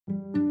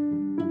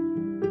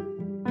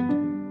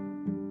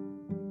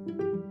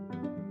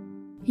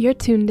You're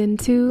tuned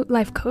into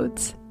Life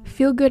Codes,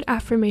 feel-good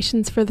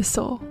affirmations for the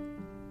soul.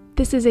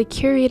 This is a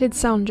curated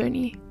sound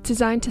journey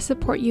designed to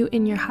support you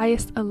in your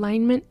highest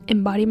alignment,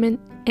 embodiment,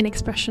 and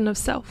expression of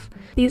self.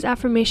 These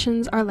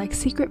affirmations are like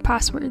secret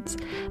passwords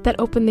that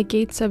open the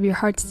gates of your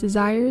heart's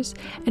desires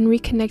and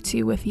reconnect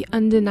you with the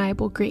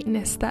undeniable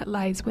greatness that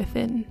lies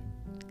within.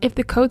 If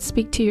the codes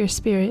speak to your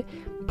spirit,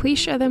 please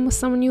share them with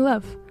someone you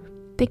love.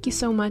 Thank you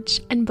so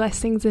much, and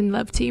blessings and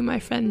love to you,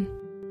 my friend.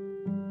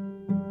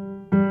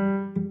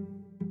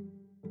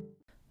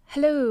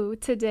 Hello,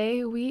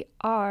 today we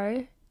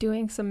are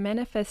doing some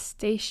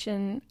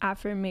manifestation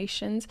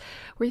affirmations.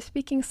 We're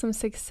speaking some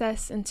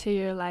success into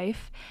your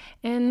life,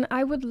 and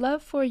I would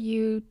love for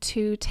you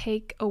to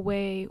take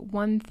away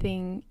one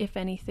thing, if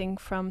anything,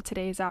 from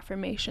today's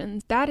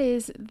affirmations. That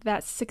is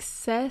that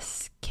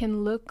success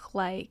can look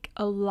like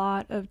a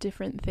lot of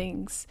different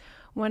things.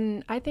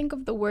 When I think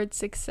of the word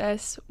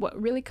success, what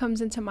really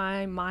comes into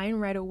my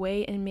mind right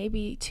away, and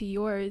maybe to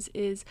yours,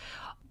 is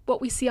what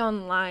we see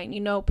online,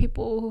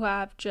 people who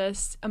have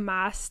just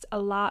amassed a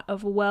lot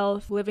of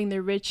wealth, living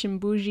their rich and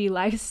bougie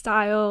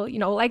lifestyle,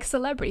 like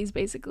celebrities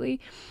basically.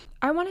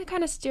 I want to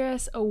kind of steer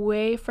us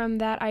away from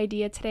that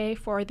idea today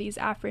for these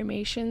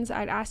affirmations.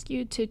 I'd ask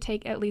you to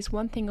take at least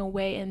one thing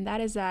away, and that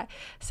is that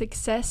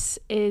success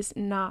is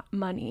not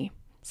money.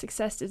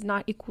 Success does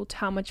not equal to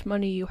how much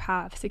money you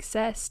have.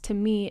 Success to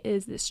me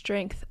is the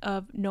strength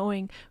of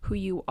knowing who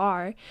you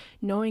are,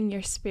 knowing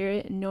your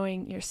spirit,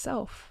 knowing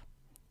yourself.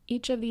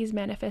 Each of these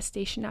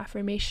manifestation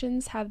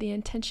affirmations have the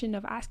intention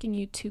of asking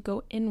you to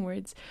go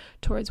inwards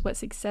towards what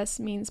success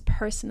means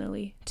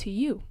personally to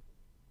you.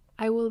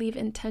 I will leave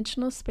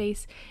intentional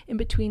space in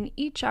between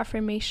each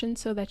affirmation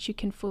so that you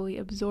can fully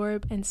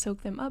absorb and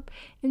soak them up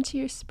into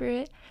your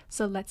spirit.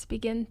 So let's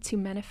begin to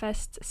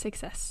manifest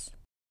success.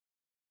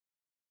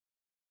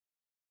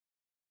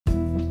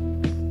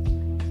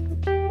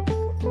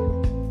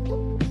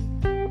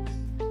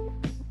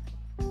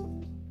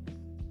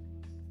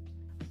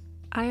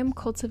 I am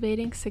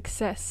cultivating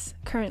success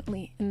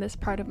currently in this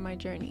part of my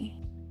journey.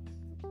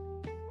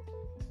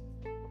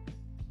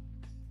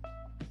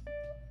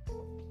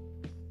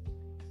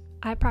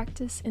 I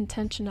practice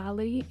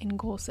intentionality in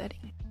goal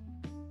setting.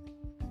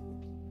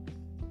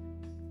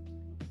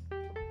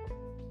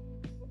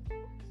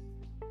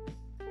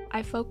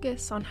 I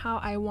focus on how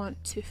I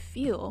want to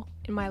feel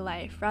in my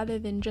life rather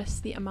than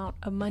just the amount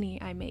of money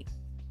I make.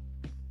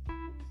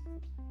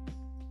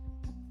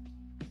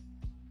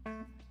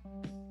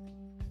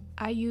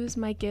 I use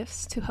my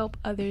gifts to help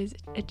others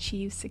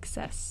achieve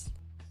success.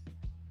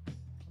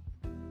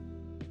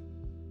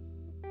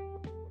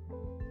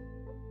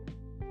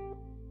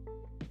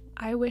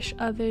 I wish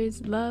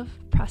others love,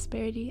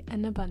 prosperity,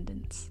 and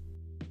abundance.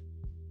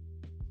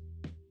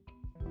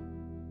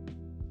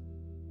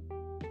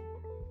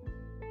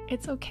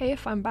 It's okay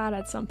if I'm bad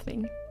at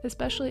something,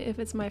 especially if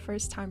it's my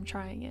first time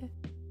trying it.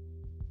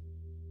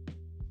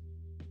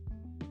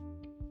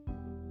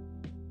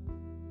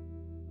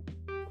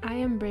 I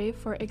am brave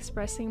for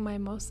expressing my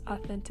most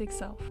authentic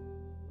self.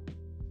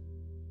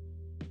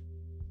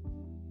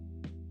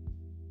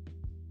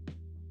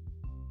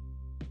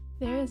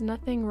 There is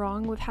nothing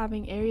wrong with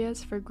having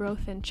areas for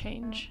growth and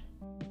change.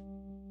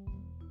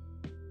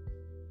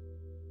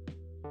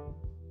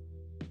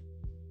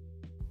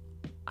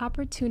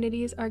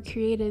 Opportunities are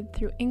created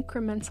through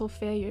incremental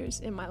failures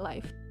in my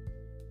life.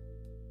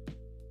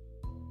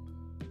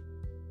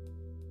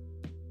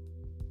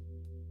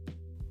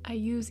 I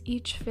use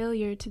each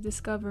failure to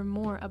discover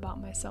more about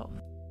myself.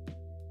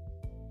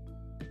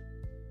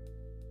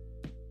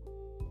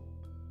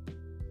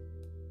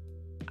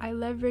 I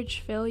leverage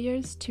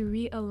failures to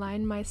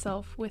realign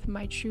myself with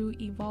my true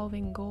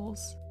evolving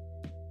goals.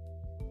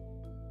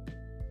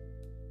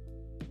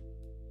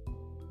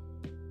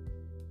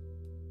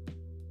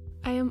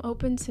 I am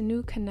open to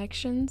new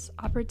connections,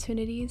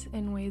 opportunities,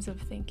 and ways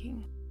of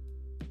thinking.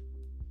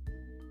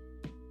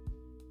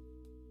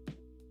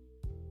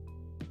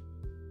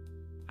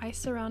 I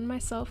surround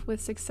myself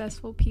with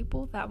successful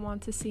people that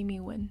want to see me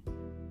win.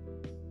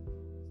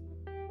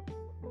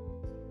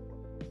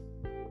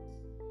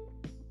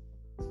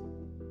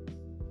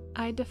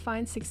 I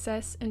define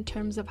success in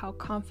terms of how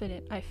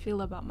confident I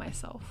feel about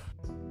myself.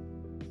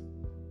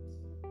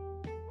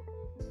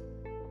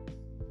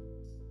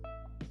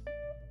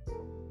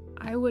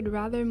 I would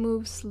rather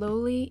move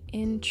slowly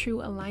in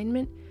true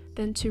alignment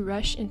than to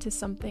rush into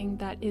something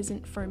that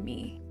isn't for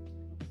me.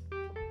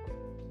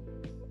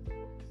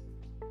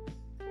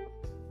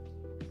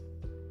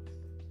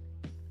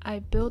 I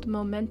build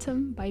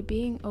momentum by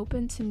being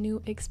open to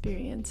new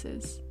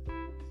experiences.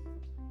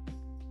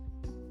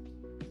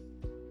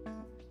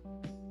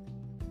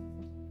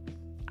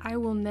 I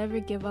will never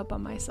give up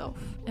on myself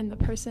and the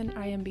person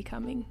I am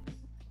becoming.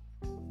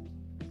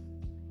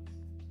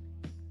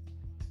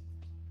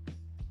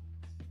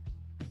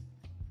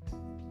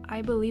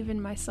 I believe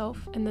in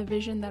myself and the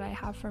vision that I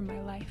have for my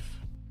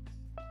life.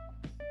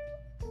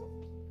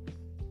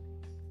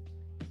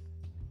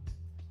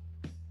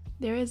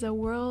 There is a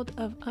world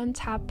of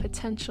untapped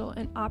potential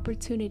and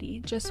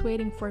opportunity just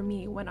waiting for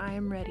me when I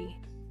am ready.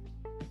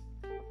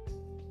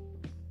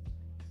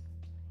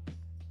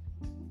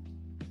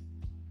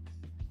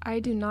 I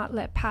do not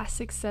let past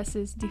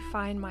successes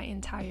define my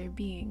entire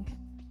being.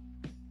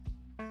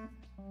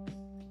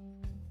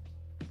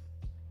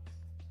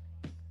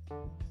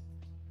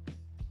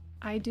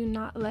 I do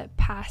not let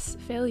past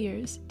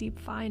failures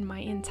define my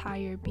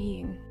entire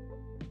being.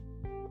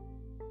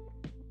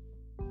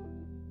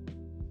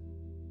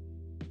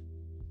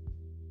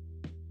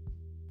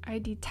 I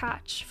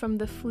detach from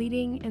the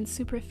fleeting and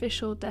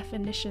superficial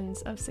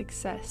definitions of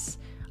success.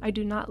 I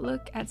do not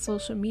look at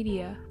social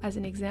media as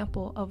an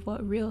example of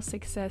what real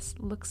success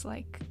looks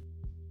like.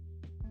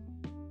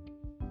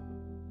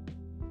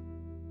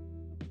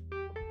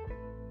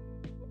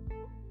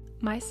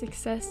 My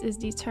success is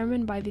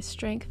determined by the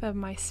strength of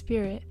my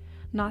spirit,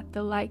 not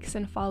the likes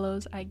and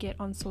follows I get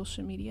on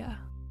social media.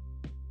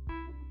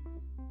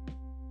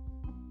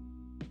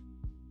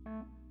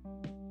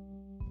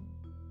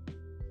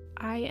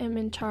 I am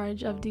in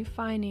charge of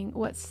defining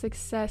what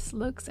success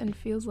looks and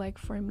feels like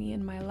for me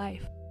in my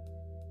life.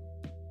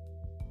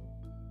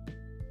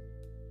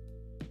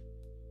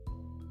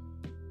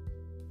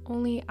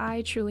 Only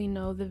I truly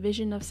know the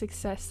vision of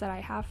success that I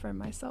have for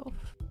myself.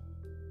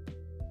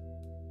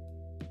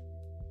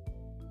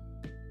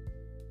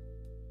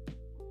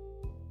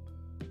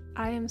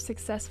 I am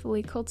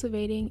successfully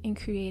cultivating and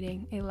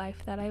creating a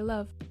life that I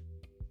love.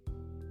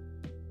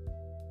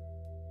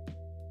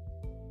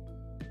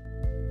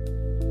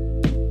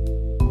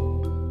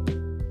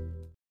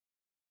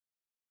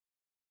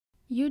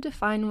 You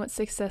define what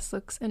success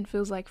looks and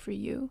feels like for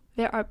you.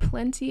 There are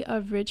plenty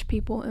of rich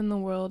people in the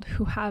world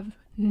who have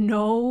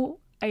no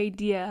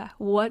idea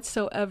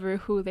whatsoever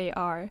who they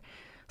are.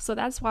 So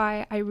that's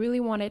why I really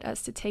wanted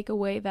us to take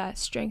away that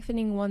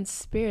strengthening one's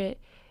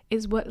spirit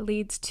is what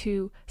leads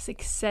to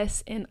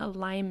success in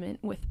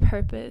alignment with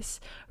purpose,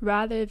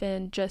 rather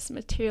than just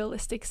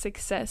materialistic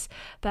success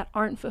that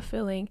aren't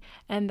fulfilling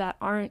and that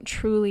aren't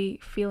truly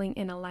feeling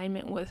in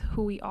alignment with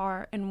who we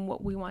are and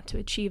what we want to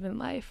achieve in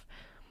life.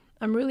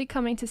 I'm really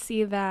coming to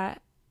see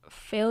that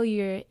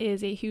failure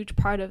is a huge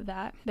part of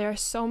that. There are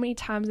so many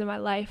times in my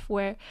life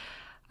where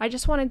I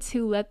just wanted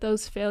to let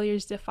those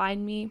failures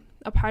define me.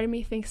 A part of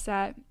me thinks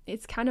that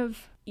it's kind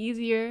of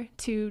easier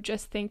to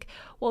just think,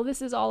 well,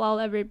 this is all I'll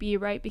ever be,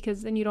 right?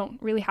 Because then you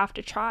don't really have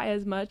to try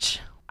as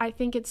much. I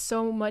think it's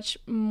so much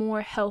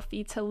more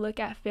healthy to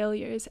look at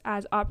failures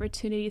as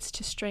opportunities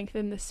to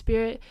strengthen the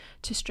spirit,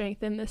 to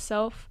strengthen the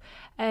self,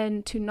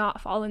 and to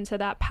not fall into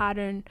that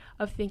pattern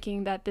of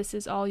thinking that this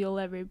is all you'll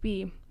ever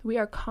be. We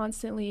are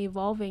constantly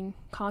evolving,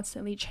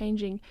 constantly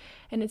changing,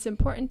 and it's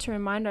important to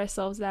remind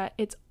ourselves that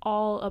it's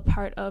all a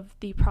part of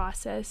the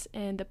process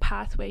and the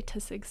pathway to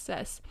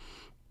success.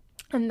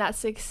 And that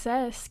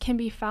success can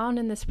be found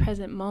in this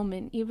present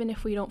moment, even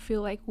if we don't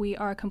feel like we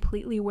are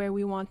completely where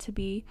we want to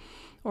be,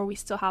 or we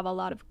still have a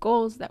lot of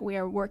goals that we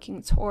are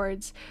working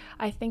towards.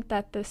 I think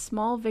that the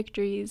small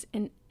victories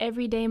in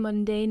everyday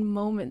mundane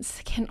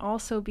moments can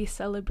also be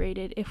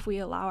celebrated if we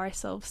allow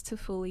ourselves to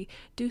fully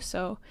do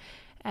so.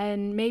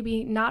 And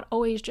maybe not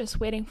always just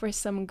waiting for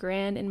some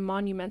grand and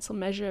monumental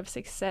measure of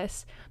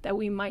success that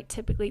we might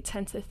typically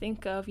tend to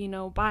think of,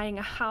 buying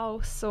a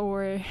house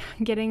or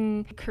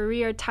getting a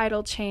career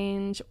title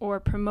change or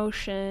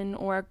promotion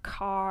or a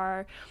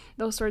car.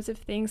 Those sorts of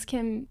things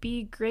can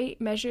be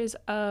great measures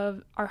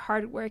of our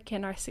hard work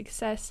and our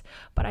success,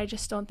 but I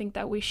just don't think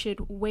that we should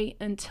wait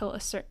until a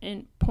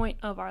certain point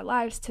of our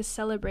lives to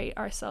celebrate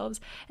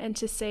ourselves and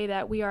to say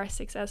that we are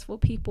successful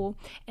people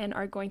and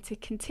are going to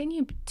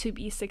continue to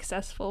be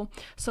successful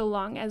so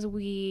long as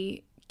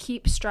we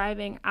keep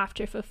striving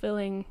after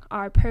fulfilling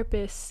our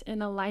purpose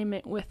in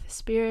alignment with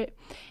spirit,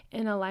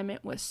 in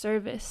alignment with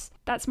service.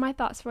 That's my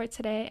thoughts for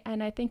today,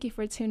 and I thank you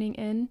for tuning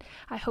in.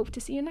 I hope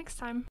to see you next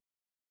time.